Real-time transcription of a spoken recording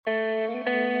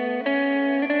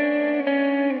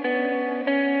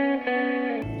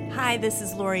Hi, this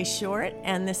is Lori Short,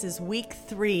 and this is week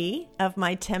 3 of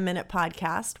my 10-minute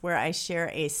podcast where I share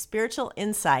a spiritual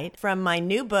insight from my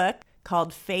new book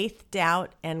called Faith,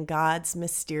 Doubt, and God's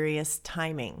Mysterious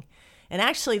Timing. And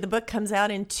actually, the book comes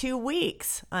out in 2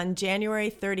 weeks on January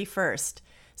 31st.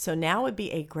 So now would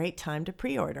be a great time to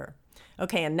pre-order.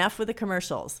 Okay, enough with the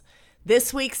commercials.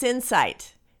 This week's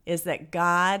insight is that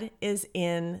God is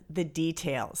in the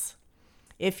details.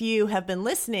 If you have been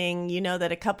listening, you know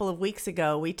that a couple of weeks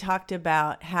ago we talked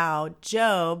about how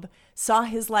Job saw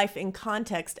his life in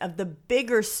context of the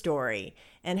bigger story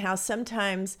and how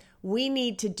sometimes we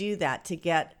need to do that to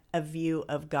get a view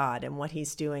of God and what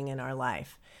he's doing in our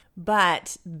life.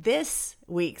 But this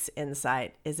week's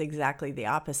insight is exactly the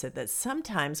opposite, that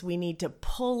sometimes we need to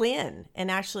pull in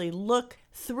and actually look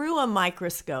through a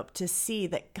microscope to see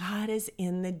that God is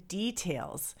in the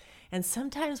details. And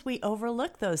sometimes we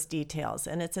overlook those details,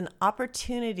 and it's an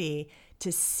opportunity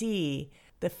to see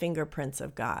the fingerprints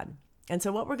of God. And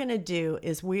so what we're going to do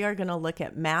is we are going to look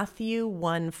at Matthew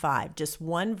 1:5, just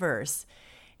one verse,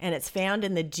 and it's found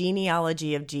in the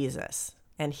genealogy of Jesus.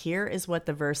 And here is what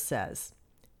the verse says.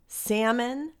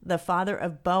 Salmon, the father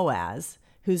of Boaz,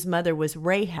 whose mother was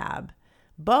Rahab.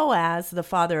 Boaz, the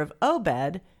father of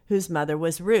Obed, whose mother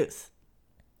was Ruth.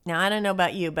 Now, I don't know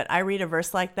about you, but I read a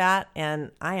verse like that,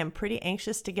 and I am pretty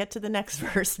anxious to get to the next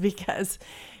verse because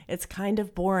it's kind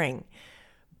of boring.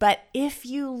 But if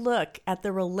you look at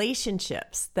the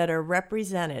relationships that are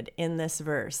represented in this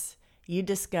verse, you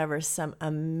discover some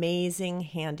amazing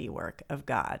handiwork of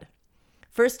God.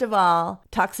 First of all,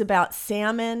 talks about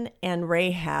Salmon and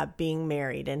Rahab being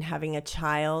married and having a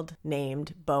child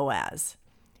named Boaz.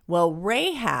 Well,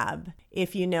 Rahab,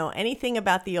 if you know anything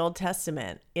about the Old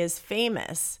Testament, is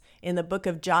famous in the book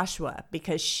of Joshua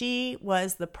because she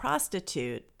was the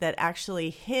prostitute that actually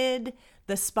hid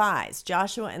the spies,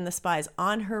 Joshua and the spies,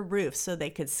 on her roof so they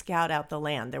could scout out the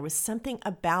land. There was something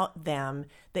about them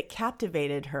that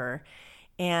captivated her,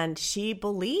 and she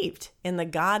believed in the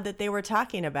God that they were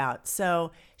talking about.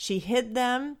 So she hid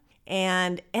them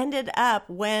and ended up,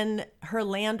 when her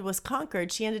land was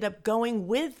conquered, she ended up going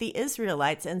with the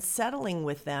Israelites and settling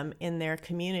with them in their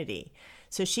community.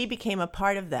 So she became a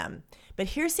part of them. But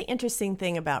here's the interesting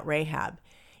thing about Rahab.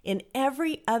 In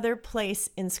every other place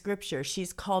in Scripture,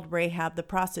 she's called Rahab the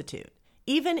prostitute.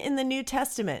 Even in the New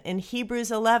Testament, in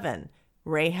Hebrews 11,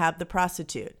 Rahab the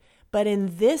prostitute. But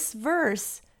in this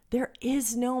verse, there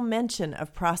is no mention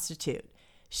of prostitute.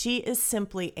 She is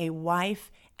simply a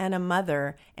wife and a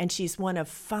mother, and she's one of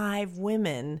 5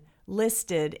 women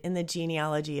listed in the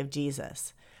genealogy of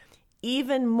Jesus.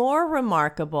 Even more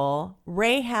remarkable,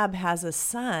 Rahab has a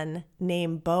son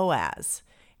named Boaz.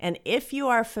 And if you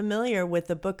are familiar with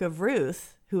the book of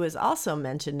Ruth, who is also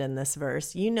mentioned in this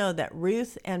verse, you know that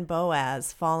Ruth and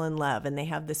Boaz fall in love, and they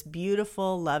have this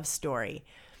beautiful love story.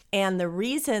 And the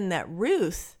reason that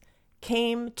Ruth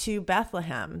came to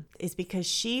Bethlehem is because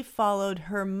she followed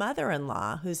her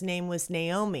mother-in-law, whose name was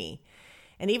Naomi.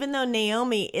 And even though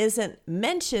Naomi isn't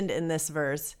mentioned in this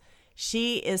verse,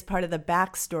 she is part of the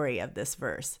backstory of this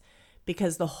verse,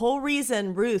 because the whole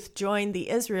reason Ruth joined the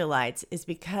Israelites is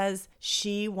because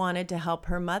she wanted to help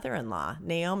her mother-in-law,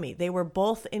 Naomi. They were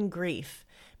both in grief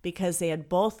because they had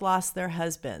both lost their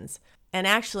husbands. And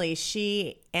actually,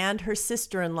 she and her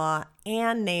sister-in-law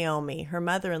and Naomi, her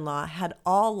mother-in-law, had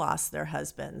all lost their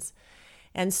husbands.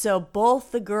 And so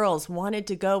both the girls wanted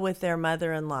to go with their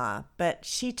mother-in-law, but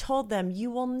she told them, you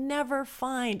will never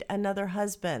find another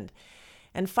husband.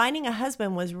 And finding a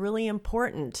husband was really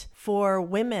important for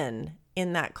women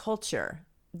in that culture.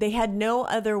 They had no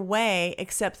other way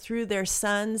except through their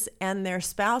sons and their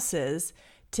spouses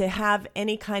to have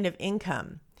any kind of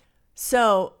income.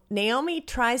 So Naomi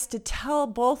tries to tell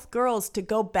both girls to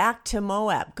go back to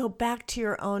Moab, go back to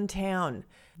your own town.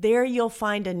 There you'll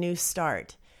find a new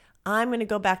start. I'm going to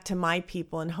go back to my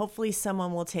people, and hopefully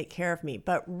someone will take care of me.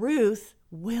 But Ruth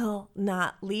will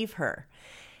not leave her.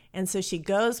 And so she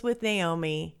goes with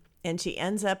Naomi, and she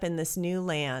ends up in this new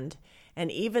land.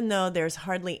 And even though there's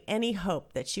hardly any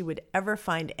hope that she would ever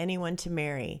find anyone to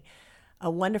marry, a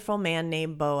wonderful man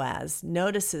named Boaz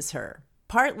notices her,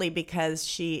 partly because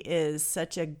she is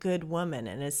such a good woman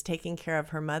and is taking care of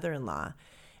her mother-in-law.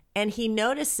 And he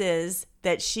notices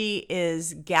that she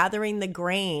is gathering the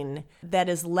grain that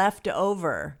is left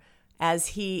over as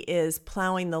he is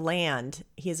plowing the land.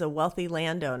 He's a wealthy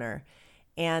landowner.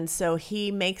 And so he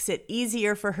makes it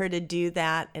easier for her to do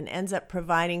that and ends up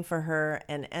providing for her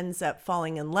and ends up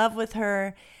falling in love with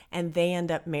her, and they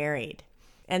end up married.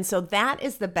 And so that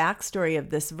is the backstory of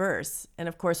this verse. And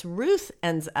of course, Ruth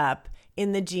ends up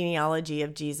in the genealogy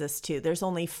of Jesus too. There's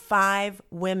only 5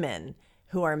 women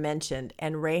who are mentioned,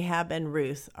 and Rahab and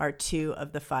Ruth are 2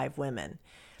 of the 5 women.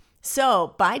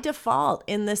 So by default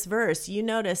in this verse, you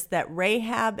notice that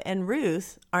Rahab and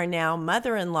Ruth are now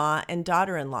mother-in-law and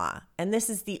daughter-in-law. And this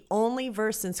is the only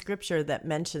verse in Scripture that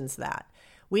mentions that.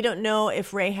 We don't know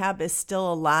if Rahab is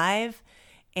still alive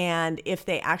and if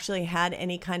they actually had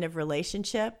any kind of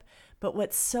relationship. But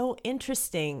what's so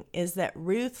interesting is that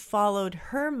Ruth followed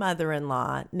her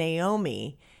mother-in-law,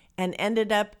 Naomi, and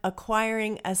ended up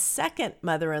acquiring a second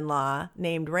mother-in-law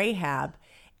named Rahab.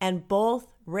 And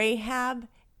both Rahab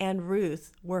and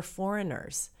Ruth were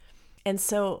foreigners. And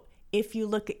so if you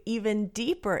look even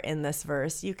deeper in this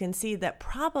verse, you can see that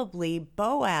probably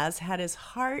Boaz had his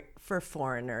heart for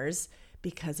foreigners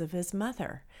because of his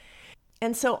mother.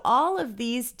 And so all of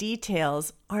these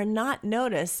details are not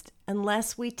noticed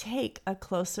unless we take a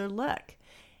closer look.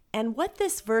 And what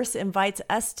this verse invites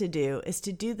us to do is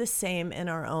to do the same in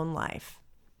our own life.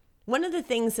 One of the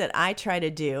things that I try to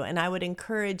do, and I would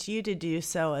encourage you to do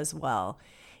so as well,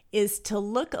 is to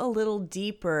look a little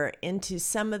deeper into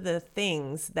some of the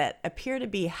things that appear to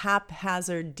be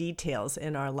haphazard details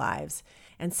in our lives.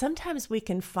 And sometimes we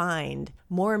can find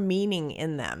more meaning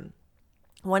in them.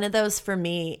 One of those for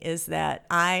me is that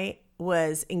I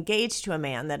was engaged to a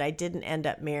man that I didn't end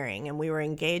up marrying, and we were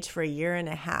engaged for 1.5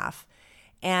 years.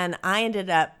 And I ended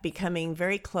up becoming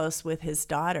very close with his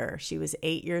daughter. She was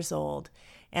 8 years old.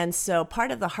 And so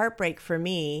part of the heartbreak for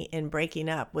me in breaking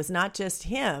up was not just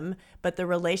him, but the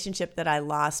relationship that I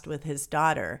lost with his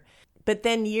daughter. But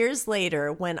then years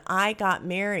later, when I got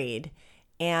married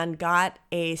and got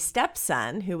a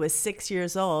stepson who was 6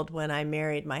 years old when I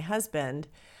married my husband,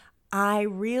 I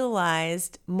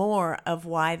realized more of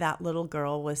why that little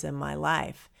girl was in my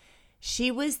life. She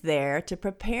was there to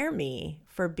prepare me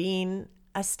for being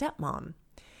a stepmom.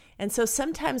 And so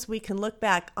sometimes we can look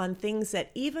back on things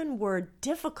that even were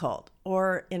difficult,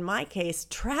 or in my case,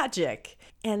 tragic,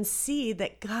 and see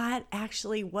that God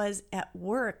actually was at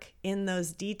work in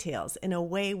those details in a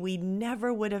way we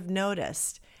never would have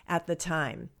noticed at the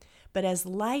time. But as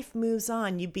life moves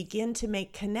on, you begin to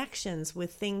make connections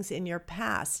with things in your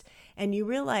past, and you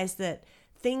realize that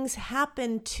things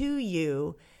happen to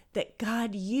you that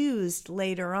God used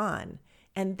later on.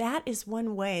 And that is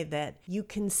one way that you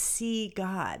can see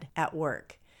God at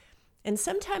work. And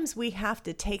sometimes we have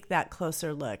to take that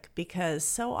closer look because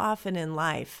so often in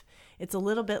life, it's a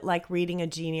little bit like reading a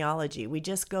genealogy. We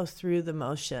just go through the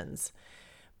motions.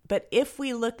 But if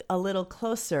we look a little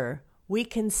closer, we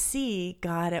can see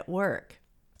God at work.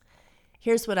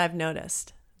 Here's what I've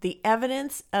noticed. The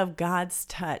evidence of God's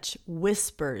touch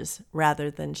whispers rather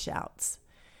than shouts.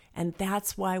 And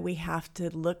that's why we have to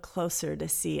look closer to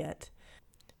see it.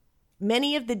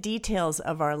 Many of the details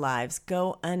of our lives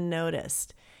go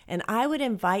unnoticed, and I would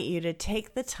invite you to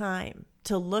take the time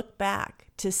to look back,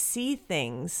 to see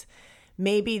things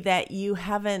maybe that you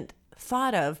haven't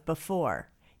thought of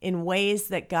before in ways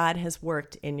that God has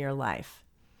worked in your life.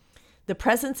 The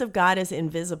presence of God is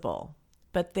invisible,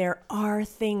 but there are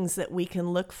things that we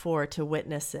can look for to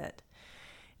witness it.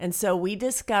 And so we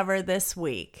discover this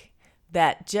week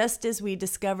that just as we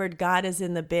discovered God is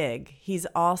in the big, He's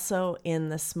also in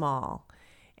the small.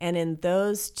 And in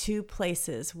those 2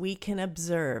 places, we can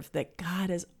observe that God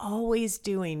is always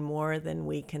doing more than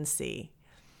we can see.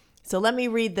 So let me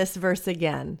read this verse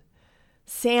again.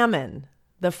 Salmon,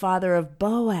 the father of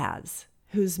Boaz,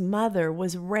 whose mother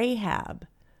was Rahab.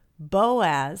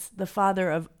 Boaz, the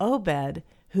father of Obed,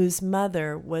 whose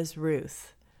mother was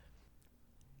Ruth.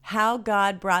 How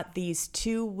God brought these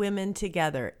 2 women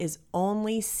together is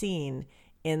only seen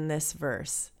in this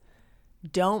verse.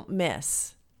 Don't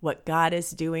miss what God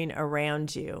is doing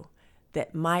around you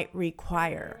that might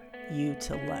require you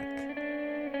to look.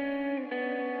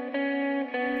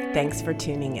 Thanks for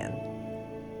tuning in.